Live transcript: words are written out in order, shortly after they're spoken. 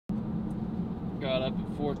Got up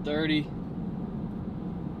at 4:30.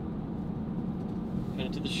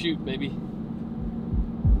 Headed to the shoot, baby.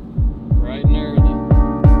 Bright and early.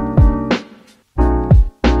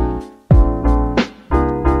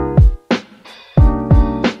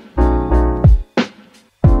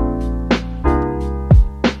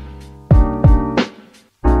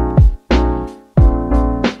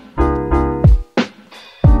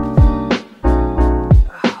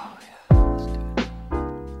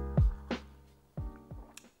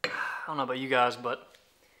 I don't know about you guys, but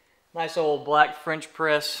nice old black French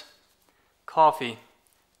press coffee,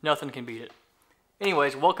 nothing can beat it.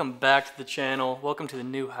 Anyways, welcome back to the channel. Welcome to the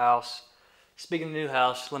new house. Speaking of the new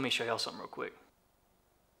house, let me show y'all something real quick.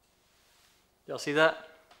 Y'all see that?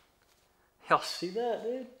 Y'all see that,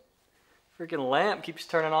 dude? Freaking lamp keeps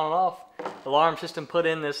turning on and off. Alarm system put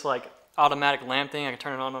in this like automatic lamp thing. I can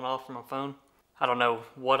turn it on and off from my phone. I don't know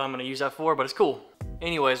what I'm gonna use that for, but it's cool.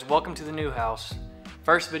 Anyways, welcome to the new house.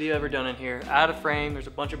 First video ever done in here, out of frame, there's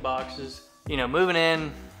a bunch of boxes. You know, moving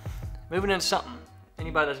in something.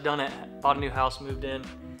 Anybody that's done it, bought a new house, moved in,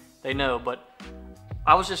 they know, but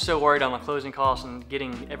I was just so worried on my closing costs and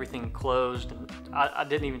getting everything closed. And I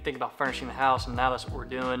didn't even think about furnishing the house, and now that's what we're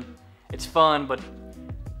doing. It's fun, but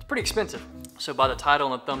it's pretty expensive. So by the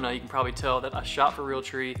title and the thumbnail, you can probably tell that I shot for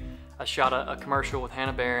Realtree. I shot a commercial with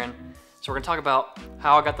Hannah Barron. So we're gonna talk about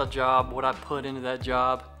how I got the job, what I put into that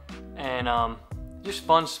job, and just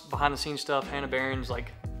fun behind the scenes stuff. Hannah Barron's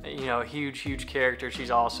like, you know, a huge character.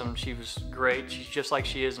 She's awesome. She was great. She's just like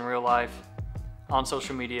she is in real life on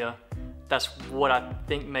social media. That's what I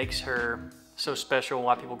think makes her so special,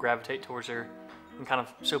 why people gravitate towards her and kind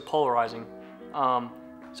of so polarizing. So I'm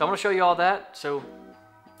gonna show you all that. So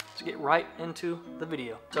let's get right into the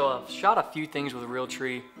video. So I've shot a few things with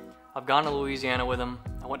Realtree. I've gone to Louisiana with them.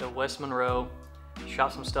 I went to West Monroe,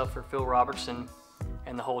 shot some stuff for Phil Robertson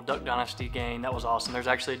and the whole Duck Dynasty gang. That was awesome. There's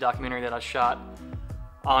actually a documentary that I shot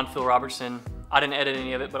on Phil Robertson. I didn't edit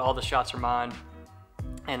any of it, but all the shots are mine.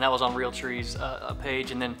 And that was on Realtree's page.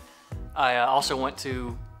 And then I also went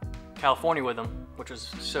to California with them, which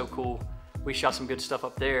was so cool. We shot some good stuff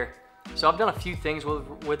up there. So I've done a few things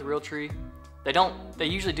with Realtree. They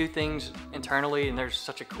usually do things internally, and they're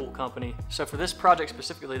such a cool company. So for this project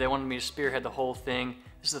specifically, they wanted me to spearhead the whole thing.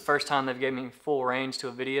 This is the first time they've given me full reins to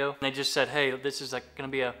a video. And they just said, hey, this is like gonna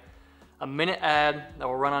be a minute ad that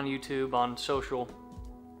will run on YouTube, on social,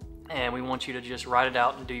 and we want you to just write it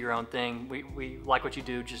out and do your own thing. We like what you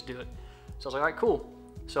do, just do it. So I was like, all right, cool.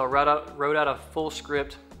 So I wrote out a full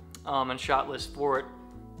script and shot list for it.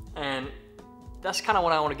 And that's kind of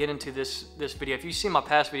what I want to get into this video. If you've seen my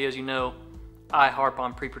past videos, you know I harp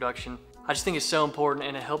on pre-production. I just think it's so important,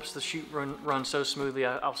 and it helps the shoot run so smoothly.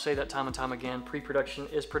 I'll say that time and time again. Pre-production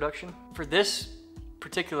is production. For this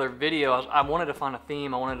particular video, I wanted to find a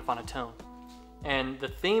theme. I wanted to find a tone. And the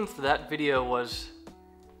theme for that video was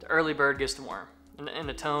the early bird gets the worm. And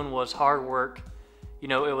the tone was hard work. You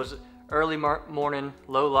know, it was early morning,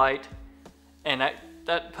 low light. And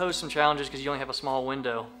that posed some challenges because you only have a small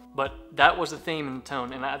window. But that was the theme and the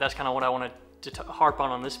tone. And that's kind of what I wanted to harp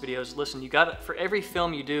on this video is, listen, you got it for every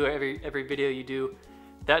film you do, every video you do,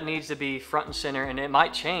 that needs to be front and center. And it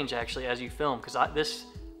might change actually as you film, because this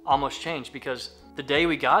almost changed, because the day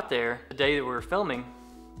we got there, the day that we were filming,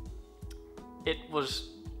 it was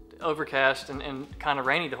overcast and kind of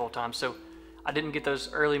rainy the whole time. So I didn't get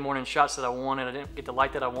those early morning shots that I wanted. I didn't get the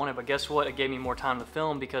light that I wanted, but guess what? It gave me more time to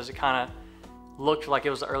film because it kind of looked like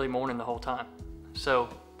it was the early morning the whole time. So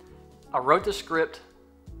I wrote the script,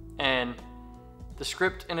 and the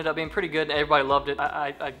script ended up being pretty good. Everybody loved it.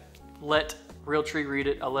 I let Realtree read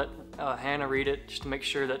it. I let Hannah read it just to make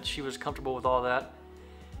sure that she was comfortable with all that.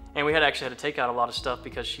 And we actually had to take out a lot of stuff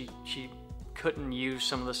because she couldn't use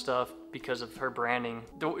some of the stuff because of her branding.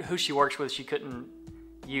 Who she works with, she couldn't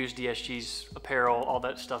use DSG's apparel, all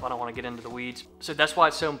that stuff. I don't want to get into the weeds. So that's why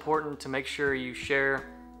it's so important to make sure you share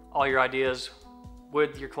all your ideas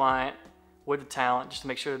with your client, with the talent, just to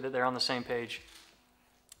make sure that they're on the same page.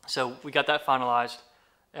 So we got that finalized,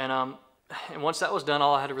 and once that was done,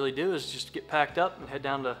 all I had to really do is just get packed up and head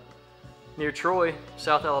down to near Troy,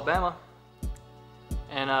 South Alabama,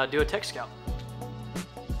 and do a tech scout.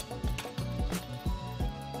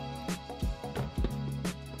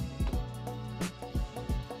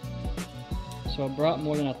 So I brought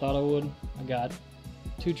more than I thought I would. I got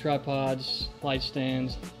 2 tripods, light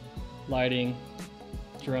stands, lighting,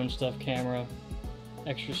 drone stuff, camera,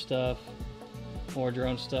 extra stuff, more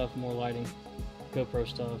drone stuff, more lighting, GoPro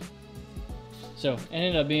stuff. So it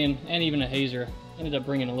ended up being, and even a hazer, ended up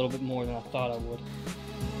bringing a little bit more than I thought I would.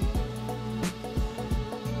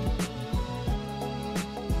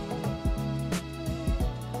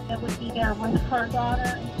 that would be there with her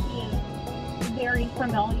daughter, and she is very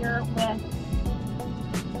familiar with.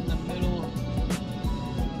 In the middle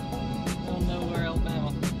of nowhere,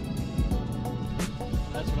 Alabama.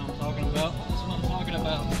 That's what I'm talking about. That's what I'm talking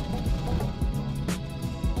about.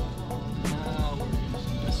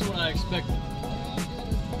 That's what I expected.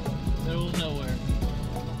 Middle of nowhere.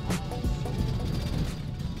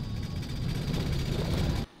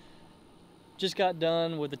 Just got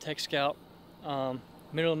done with the Tech Scout,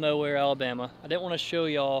 middle of nowhere, Alabama. I didn't want to show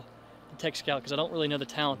y'all the Tech Scout because I don't really know the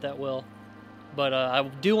talent that well, but I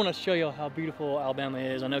do want to show y'all how beautiful Alabama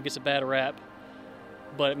is. I know it gets a bad rap,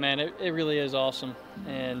 but man, it really is awesome,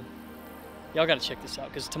 and y'all got to check this out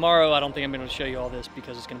because tomorrow I don't think I'm going to show you all this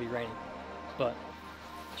because it's going to be raining, but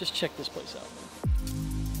just check this place out.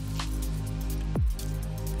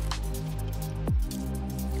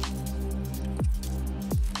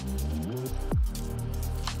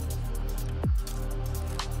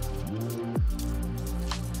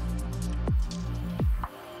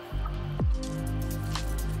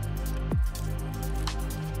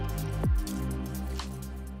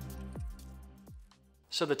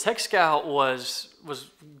 So the Tech Scout was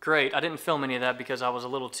great. I didn't film any of that because I was a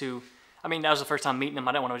little too, I mean, that was the first time meeting them.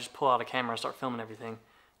 I didn't want to just pull out a camera and start filming everything.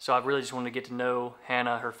 So I really just wanted to get to know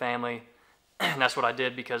Hannah, her family, and that's what I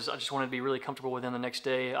did because I just wanted to be really comfortable with them the next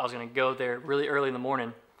day. I was going to go there really early in the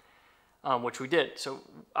morning, which we did. So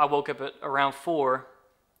I woke up at around 4,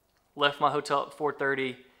 left my hotel at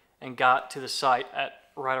 4:30, and got to the site at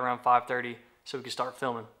right around 5:30 so we could start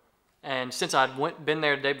filming. And since I'd been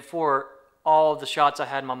there the day before, all of the shots I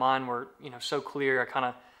had in my mind were, so clear. I kind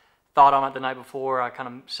of thought on it the night before. I kind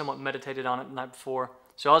of somewhat meditated on it the night before.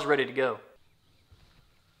 So I was ready to go.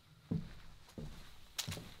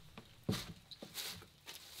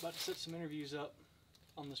 About to set some interviews up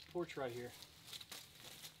on this porch right here.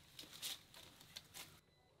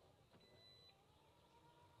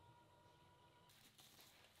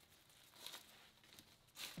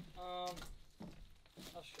 I'll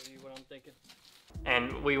show you what I'm thinking.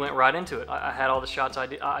 And we went right into it. I had all the shots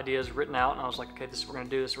ideas written out, and I was like, okay, this is what we're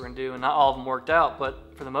gonna do, this is what we're gonna do. And not all of them worked out,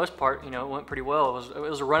 but for the most part, it went pretty well. It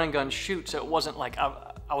was a run and gun shoot, so it wasn't like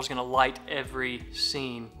I was gonna light every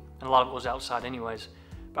scene, and a lot of it was outside anyways.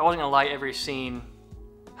 But I wasn't gonna light every scene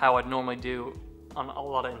how I'd normally do on a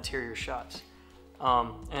lot of interior shots.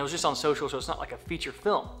 And it was just on social, so it's not like a feature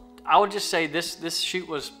film. I would just say this shoot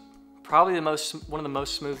was probably one of the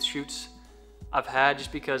most smooth shoots I've had,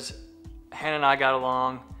 just because Hannah and I got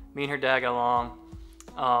along, me and her dad got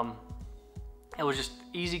along. It was just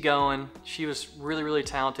easy going. She was really, really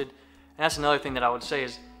talented. And that's another thing that I would say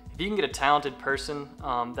is, if you can get a talented person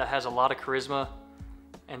that has a lot of charisma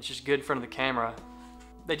and just good in front of the camera,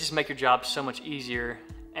 they just make your job so much easier,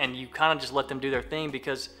 and you kind of just let them do their thing,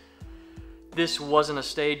 because this wasn't a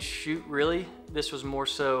stage shoot really. This was more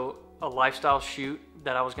so a lifestyle shoot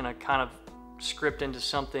that I was gonna kind of script into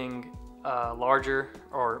something larger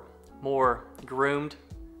or more groomed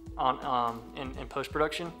on in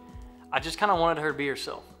post-production. I just kind of wanted her to be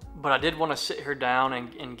herself, but I did want to sit her down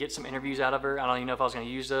and get some interviews out of her. I don't even know if I was going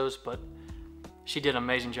to use those, but she did an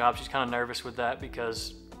amazing job. She's kind of nervous with that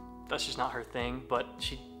because that's just not her thing, but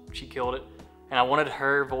she killed it. And I wanted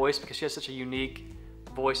her voice because she has such a unique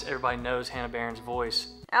voice. Everybody knows Hannah Barron's voice.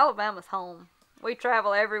 Alabama's home. We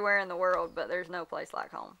travel everywhere in the world, but there's no place like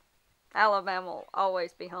home. Alabama will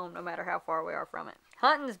always be home no matter how far we are from it.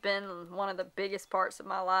 Hunting's been one of the biggest parts of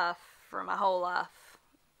my life for my whole life.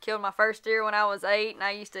 Killed my first deer when I was 8, and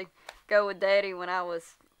I used to go with Daddy when I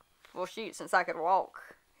was, well, shoot, since I could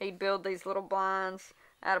walk. He'd build these little blinds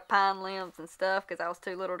out of pine limbs and stuff because I was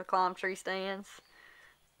too little to climb tree stands.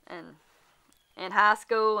 And in high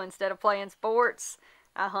school, instead of playing sports,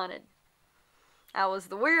 I hunted. I was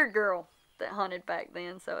the weird girl that hunted back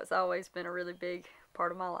then, so it's always been a really big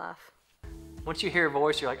part of my life. Once you hear her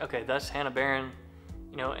voice, you're like, okay, that's Hannah Barron.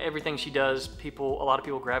 Everything she does, a lot of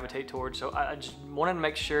people gravitate towards. So I just wanted to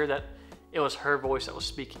make sure that it was her voice that was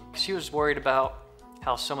speaking. She was worried about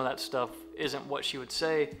how some of that stuff isn't what she would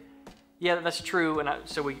say. Yeah, that's true. And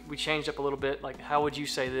so we changed up a little bit. Like, how would you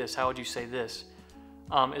say this? How would you say this?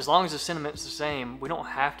 As long as the sentiment's the same, we don't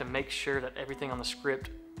have to make sure that everything on the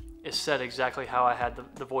script is said exactly how I had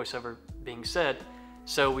the voiceover being said.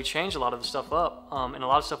 So we changed a lot of the stuff up, and a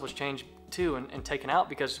lot of stuff was changed too and taken out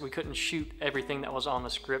because we couldn't shoot everything that was on the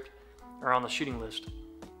script or on the shooting list.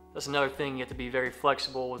 That's another thing. You have to be very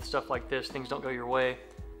flexible with stuff like this. Things don't go your way.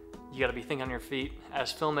 You got to be thinking on your feet.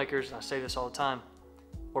 As filmmakers, and I say this all the time,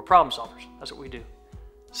 we're problem solvers. That's what we do.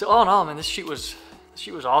 So all in all, man, this shoot was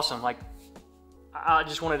awesome. Like, I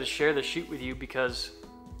just wanted to share the shoot with you because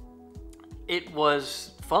it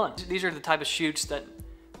was fun. These are the type of shoots that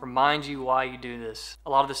reminds you why you do this. A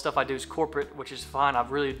lot of the stuff I do is corporate, which is fine. I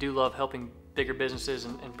really do love helping bigger businesses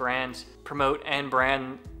and brands promote and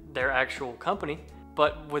brand their actual company.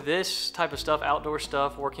 But with this type of stuff, outdoor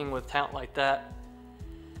stuff, working with talent like that,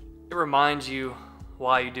 it reminds you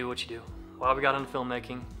why you do what you do, why we got into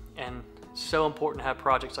filmmaking. And it's so important to have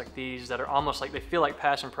projects like these that are almost like, they feel like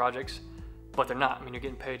passion projects, but they're not. I mean, you're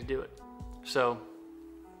getting paid to do it. So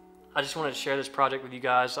I just wanted to share this project with you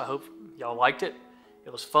guys. I hope y'all liked it.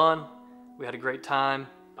 It was fun. We had a great time.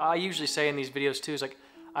 I usually say in these videos too, is like,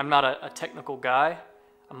 I'm not a technical guy.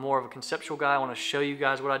 I'm more of a conceptual guy. I want to show you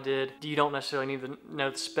guys what I did. You don't necessarily need to know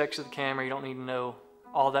the specs of the camera. You don't need to know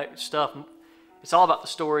all that stuff. It's all about the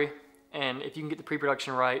story. And if you can get the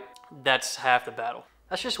pre-production right, that's half the battle.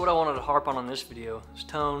 That's just what I wanted to harp on this video. It's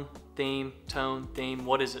tone, theme,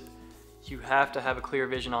 what is it? You have to have a clear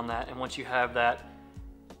vision on that. And once you have that,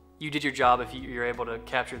 you did your job if you're able to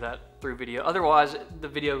capture that through video. Otherwise, the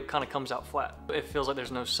video kind of comes out flat. It feels like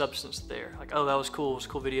there's no substance there. Like, oh, that was cool. It was a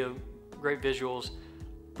cool video, great visuals,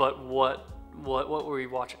 but what were we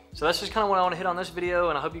watching? So that's just kind of what I want to hit on this video,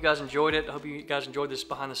 and I hope you guys enjoyed it. I hope you guys enjoyed this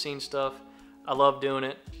behind the scenes stuff. I love doing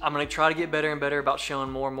it. I'm gonna try to get better and better about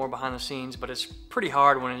showing more and more behind the scenes, but it's pretty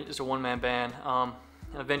hard when it's a one-man band.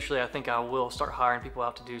 Eventually, I think I will start hiring people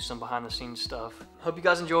out to do some behind the scenes stuff. Hope you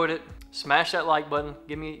guys enjoyed it. Smash that like button.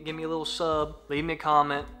 Give me a little sub. Leave me a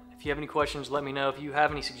comment. If you have any questions, let me know. If you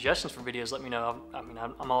have any suggestions for videos, let me know. I mean,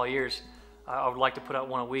 I'm all ears. I would like to put out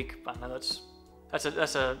one a week. I know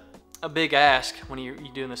that's a big ask when you're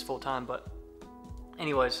doing this full time. But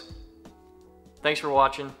anyways, thanks for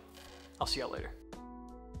watching. I'll see y'all later.